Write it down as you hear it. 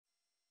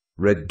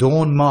Red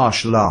Dawn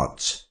Martial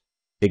Arts.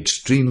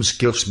 Extreme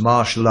Skillz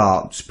Martial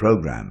Arts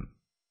Program.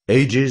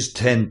 Ages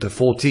 10 to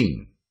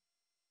 14.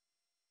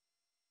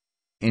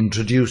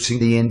 Introducing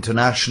the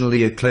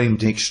internationally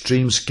acclaimed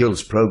Extreme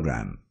Skillz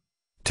Program.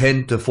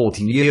 10 to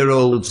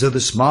 14-year-olds are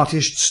the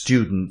smartest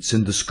students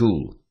in the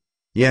school.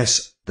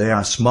 Yes, they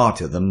are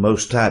smarter than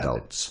most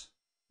adults.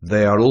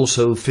 They are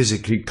also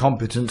physically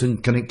competent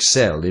and can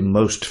excel in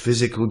most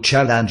physical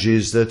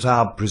challenges that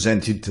are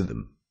presented to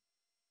them.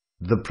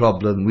 The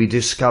problem we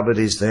discovered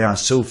is they are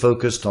so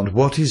focused on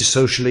what is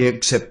socially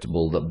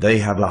acceptable that they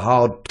have a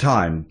hard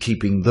time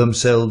keeping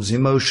themselves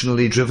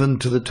emotionally driven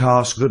to the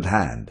task at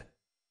hand.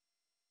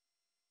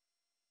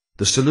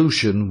 The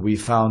solution we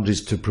found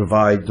is to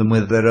provide them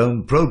with their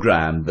own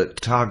program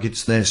that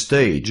targets their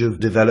stage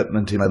of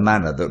development in a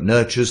manner that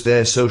nurtures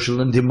their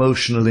social and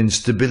emotional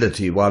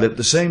instability while at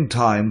the same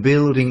time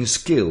building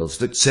skills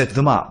that set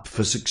them up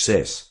for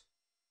success.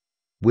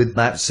 With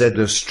that said,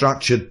 a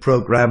structured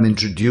program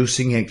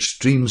introducing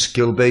extreme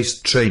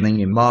skill-based training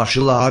in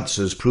martial arts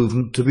has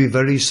proven to be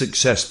very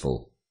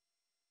successful.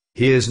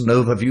 Here's an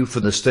overview for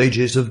the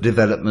stages of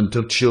development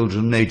of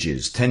children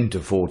ages 10 to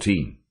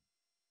 14.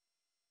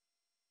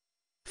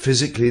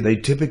 Physically, they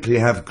typically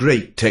have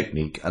great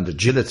technique and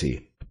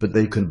agility, but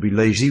they can be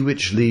lazy,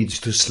 which leads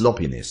to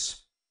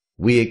sloppiness.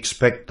 We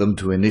expect them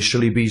to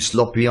initially be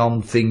sloppy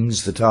on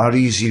things that are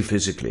easy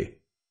physically.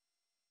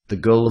 The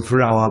goal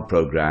for our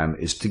program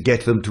is to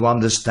get them to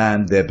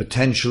understand their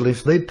potential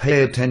if they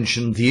pay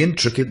attention to the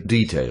intricate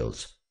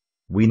details.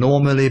 We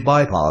normally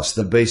bypass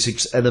the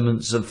basics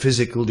elements of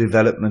physical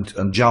development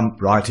and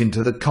jump right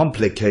into the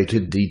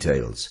complicated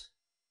details.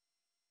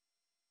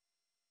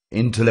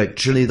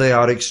 Intellectually, they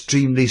are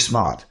extremely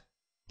smart.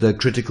 Their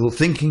critical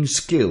thinking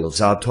skills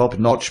are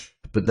top-notch,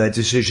 but their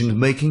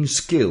decision-making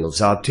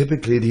skills are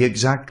typically the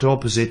exact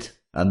opposite,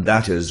 and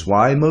that is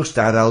why most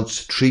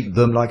adults treat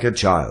them like a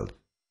child.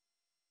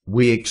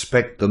 We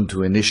expect them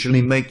to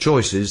initially make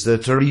choices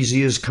that are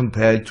easy as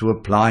compared to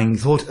applying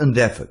thought and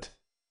effort.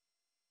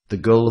 The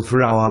goal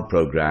for our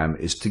program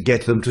is to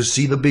get them to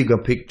see the bigger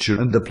picture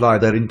and apply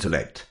their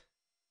intellect.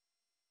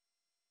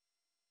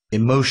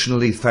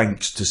 Emotionally,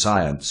 thanks to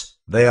science,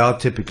 they are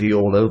typically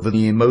all over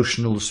the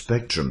emotional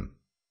spectrum.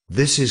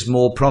 This is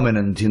more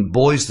prominent in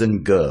boys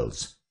than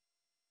girls.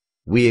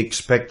 We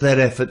expect their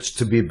efforts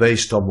to be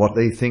based on what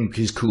they think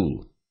is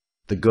cool.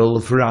 The goal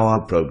for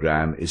our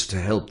program is to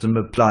help them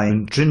apply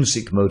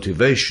intrinsic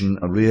motivation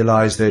and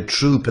realize their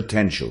true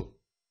potential.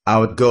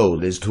 Our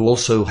goal is to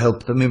also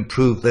help them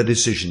improve their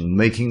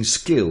decision-making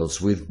skills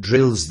with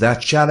drills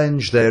that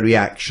challenge their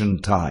reaction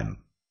time.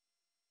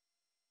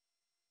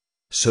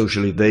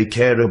 Socially, they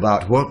care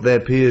about what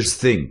their peers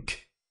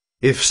think.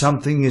 If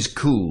something is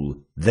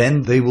cool,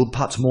 then they will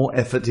put more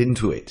effort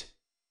into it.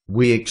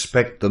 We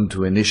expect them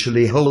to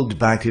initially hold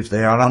back if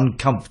they are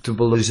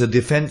uncomfortable as a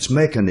defense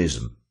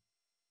mechanism.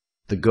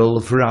 The goal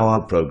for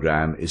our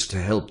program is to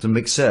help them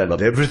excel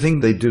at everything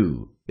they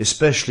do,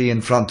 especially in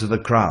front of a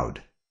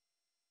crowd.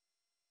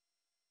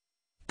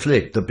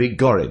 Click the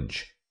big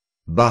orange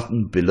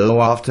button below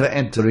after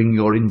entering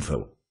your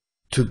info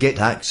to get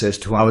access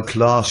to our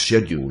class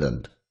schedule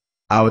and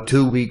our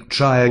 2-week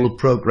trial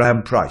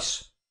program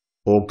price,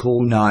 or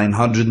call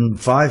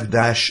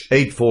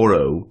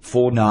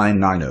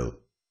 905-840-4990.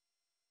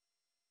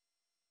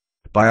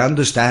 By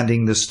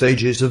understanding the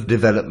stages of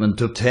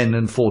development of 10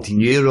 and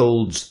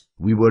 14-year-olds,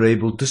 we were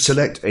able to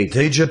select 8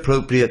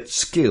 age-appropriate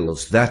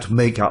skills that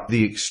make up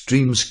the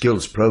Extreme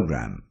Skillz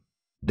Program: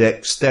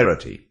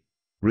 dexterity,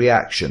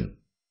 reaction,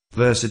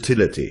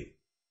 versatility,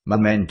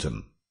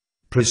 momentum,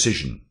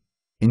 precision,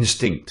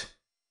 instinct,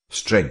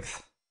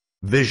 strength,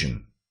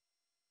 vision.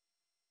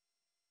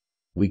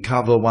 We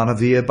cover one of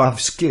the above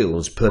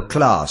skills per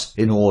class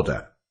in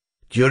order.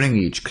 During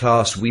each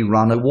class we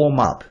run a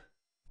warm-up,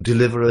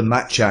 deliver a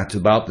match at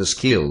about the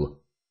skill,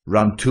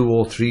 run 2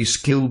 or 3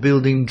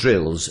 skill-building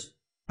drills,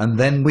 and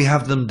then we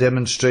have them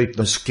demonstrate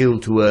the skill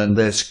to earn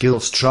their skill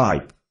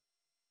stripe.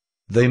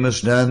 They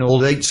must earn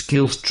all 8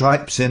 skill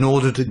stripes in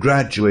order to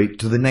graduate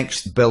to the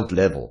next belt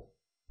level.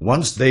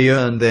 Once they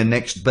earn their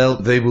next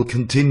belt, they will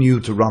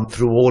continue to run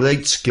through all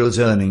 8 skills,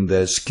 earning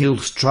their skill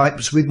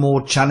stripes with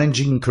more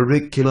challenging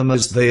curriculum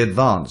as they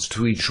advance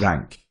to each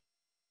rank.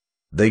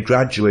 They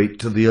graduate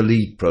to the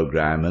elite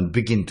program and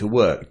begin to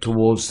work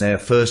towards their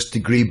first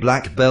degree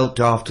black belt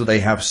after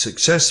they have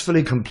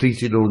successfully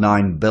completed all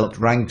 9 belt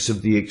ranks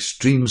of the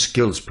Extreme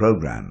Skillz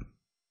Program.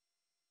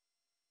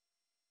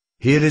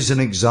 Here is an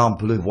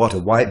example of what a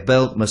white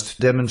belt must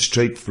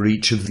demonstrate for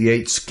each of the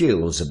 8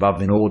 skills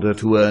above in order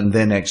to earn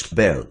their next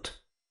belt.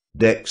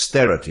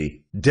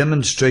 Dexterity,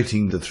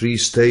 demonstrating the 3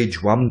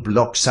 stage 1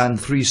 blocks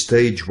and 3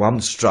 stage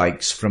 1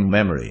 strikes from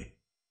memory.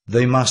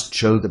 They must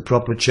show the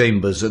proper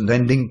chambers and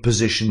ending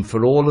position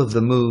for all of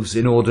the moves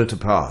in order to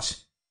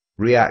pass.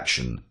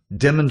 Reaction,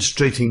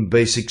 demonstrating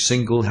basic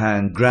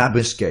single-hand grab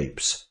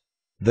escapes.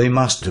 They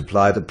must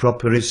apply the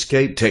proper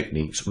escape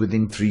techniques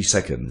within 3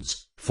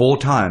 seconds, 4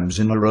 times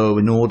in a row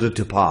in order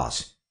to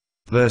pass.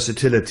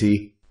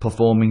 Versatility,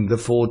 performing the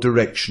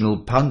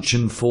 4-directional punch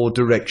and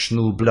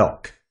 4-directional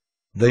block.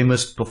 They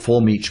must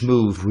perform each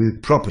move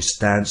with proper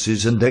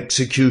stances and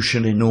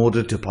execution in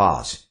order to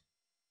pass.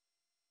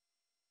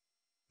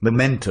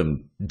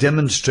 Momentum,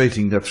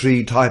 demonstrating the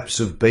 3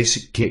 types of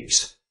basic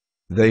kicks.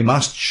 They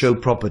must show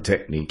proper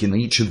technique in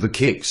each of the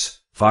kicks,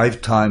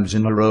 5 times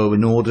in a row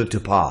in order to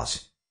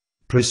pass.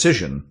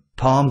 Precision,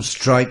 palm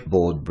strike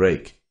board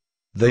break.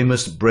 They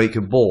must break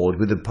a board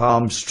with a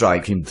palm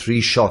strike in 3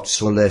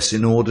 shots or less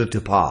in order to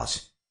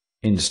pass.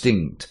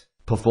 Instinct,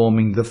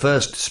 performing the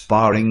first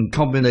sparring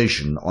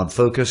combination on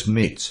focus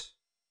mitts.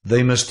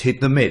 They must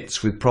hit the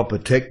mitts with proper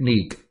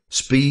technique,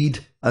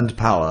 speed, and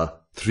power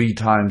 3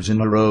 times in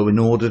a row in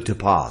order to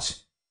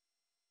pass.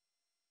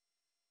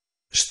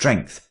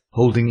 Strength,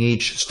 holding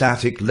each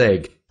static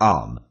leg,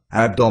 arm,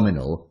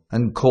 abdominal,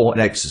 and core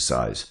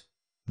exercise.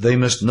 They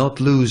must not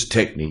lose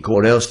technique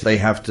or else they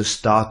have to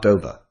start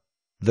over.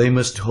 They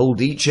must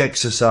hold each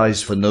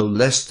exercise for no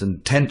less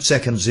than 10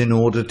 seconds in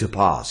order to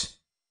pass.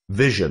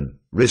 Vision,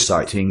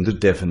 reciting the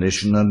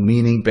definition and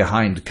meaning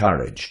behind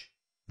courage.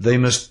 They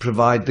must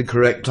provide the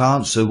correct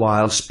answer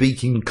while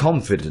speaking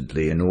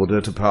confidently in order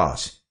to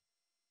pass.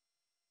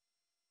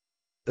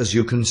 As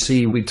you can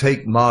see, we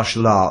take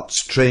martial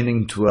arts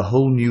training to a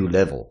whole new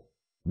level.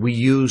 We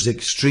use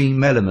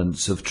extreme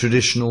elements of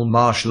traditional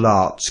martial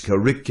arts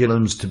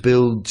curriculums to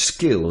build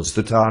skills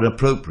that are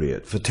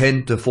appropriate for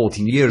 10 to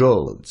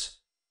 14-year-olds.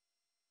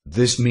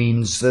 This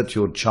means that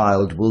your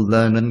child will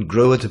learn and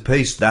grow at a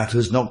pace that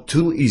is not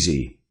too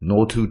easy,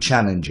 nor too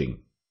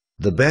challenging.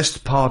 The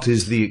best part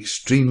is the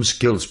Extreme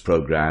Skills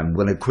program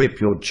will equip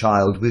your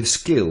child with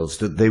skills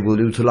that they will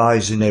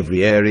utilize in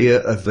every area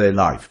of their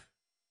life.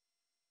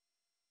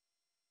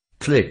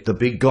 Click the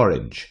big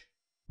orange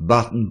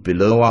button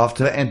below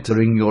after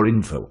entering your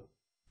info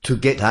to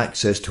get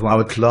access to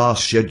our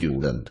class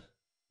schedule and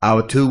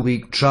our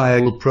 2-week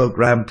trial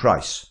program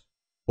price,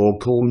 or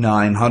call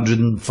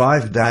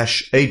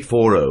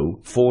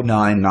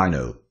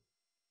 905-840-4990.